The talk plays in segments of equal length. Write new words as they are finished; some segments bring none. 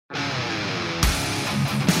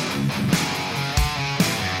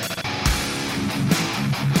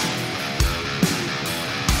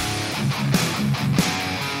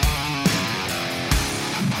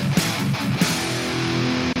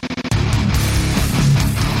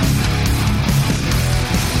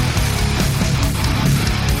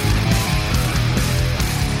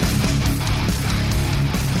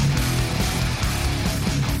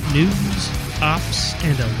ops,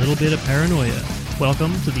 and a little bit of paranoia.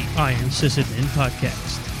 Welcome to the Iron Sysadmin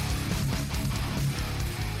Podcast.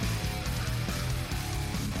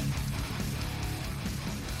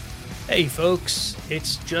 Hey folks,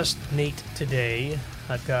 it's just Nate today.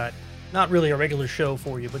 I've got not really a regular show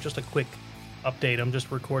for you, but just a quick update. I'm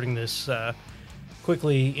just recording this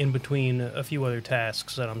quickly in between a few other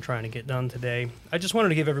tasks that I'm trying to get done today. I just wanted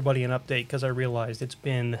to give everybody an update because I realized it's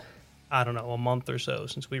been, I don't know, a month or so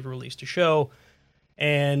since we've released a show.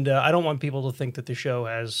 And I don't want people to think that the show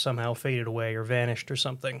has somehow faded away or vanished or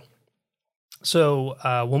something. So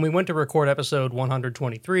when we went to record episode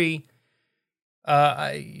 123,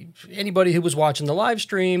 anybody who was watching the live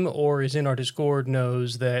stream or is in our Discord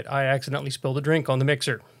knows that I accidentally spilled a drink on the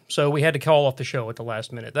mixer. So we had to call off the show at the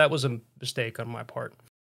last minute. That was a mistake on my part.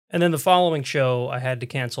 And then the following show I had to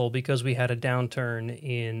cancel because we had a downturn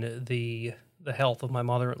in the health of my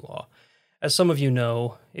mother-in-law. As some of you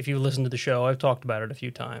know, if you listen to the show, I've talked about it a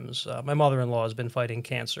few times. My mother-in-law has been fighting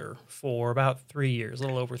cancer for about 3 years, a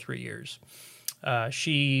little over 3 years.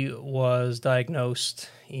 She was diagnosed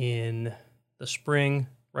in the spring,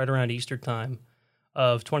 right around Easter time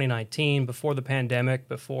of 2019, before the pandemic,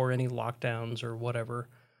 before any lockdowns or whatever.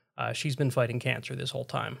 She's been fighting cancer this whole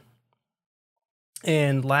time.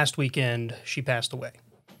 And last weekend, she passed away.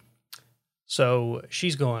 So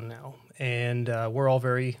she's gone now, and we're all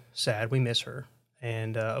very sad. We miss her.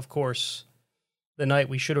 And, of course, the night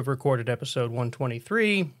we should have recorded episode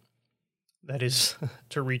 123, that is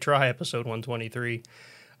to retry episode 123,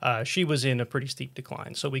 she was in a pretty steep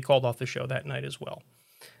decline. So we called off the show that night as well.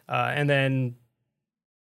 And then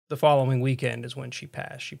the following weekend is when she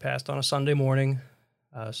passed. She passed on a Sunday morning,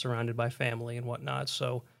 surrounded by family and whatnot.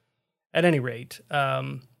 So at any rate,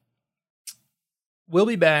 we'll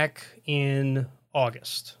be back in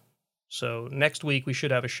August. So next week we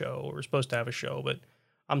should have a show. We're supposed to have a show, but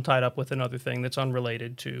I'm tied up with another thing that's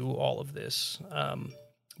unrelated to all of this.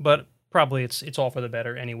 But probably it's all for the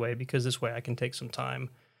better anyway, because this way I can take some time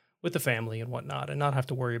with the family and whatnot and not have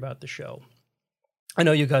to worry about the show. I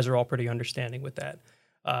know you guys are all pretty understanding with that.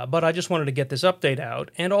 But I just wanted to get this update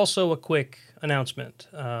out, and also a quick announcement.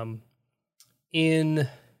 In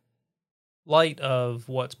light of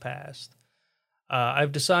what's passed,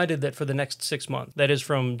 I've decided that for the next 6 months, that is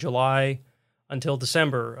from July until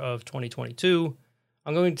December of 2022,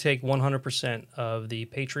 I'm going to take 100% of the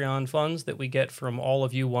Patreon funds that we get from all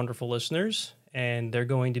of you wonderful listeners, and they're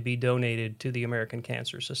going to be donated to the American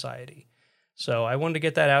Cancer Society. So I wanted to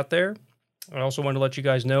get that out there. I also want to let you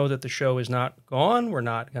guys know that the show is not gone. We're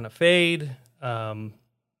not going to fade.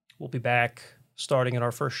 We'll be back starting at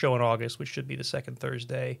our first show in August, which should be the second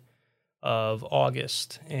Thursday of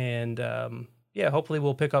August. And hopefully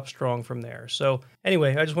we'll pick up strong from there. So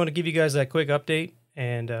anyway, I just want to give you guys that quick update.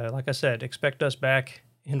 And like I said, expect us back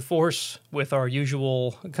in force with our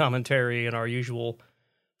usual commentary and our usual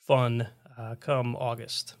fun come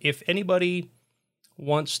August. If anybody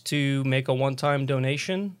wants to make a one-time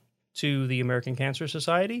donation to the American Cancer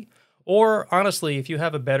Society, or honestly, if you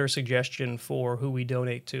have a better suggestion for who we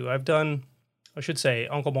donate to,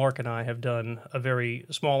 Uncle Mark and I have done a very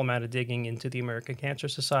small amount of digging into the American Cancer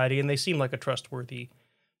Society, and they seem like a trustworthy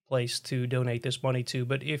place to donate this money to.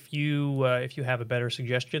 But if you have a better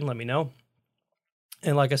suggestion, let me know.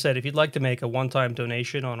 And like I said, if you'd like to make a one-time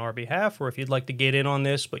donation on our behalf, or if you'd like to get in on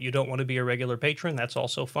this, but you don't want to be a regular patron, that's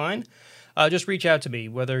also fine. Just reach out to me,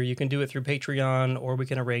 whether you can do it through Patreon or we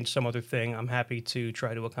can arrange some other thing. I'm happy to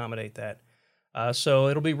try to accommodate that. So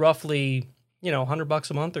it'll be roughly, $100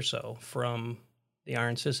 a month or so from the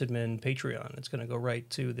Iron Sysadmin Patreon. It's going to go right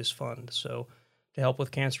to this fund. So to help with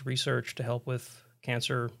cancer research, to help with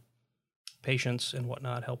cancer patients and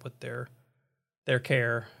whatnot, help with their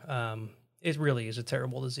care. It really is a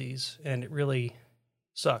terrible disease, and it really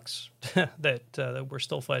sucks that we're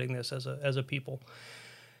still fighting this as a people.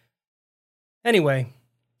 Anyway,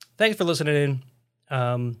 thanks for listening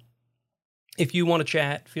in. If you want to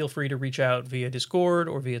chat, feel free to reach out via Discord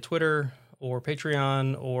or via Twitter or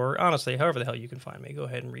Patreon, or honestly, however the hell you can find me. Go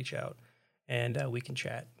ahead and reach out, and we can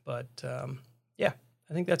chat. But I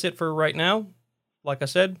think that's it for right now. Like I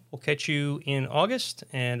said, we'll catch you in August,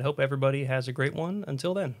 and hope everybody has a great one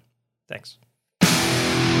until then. Thanks.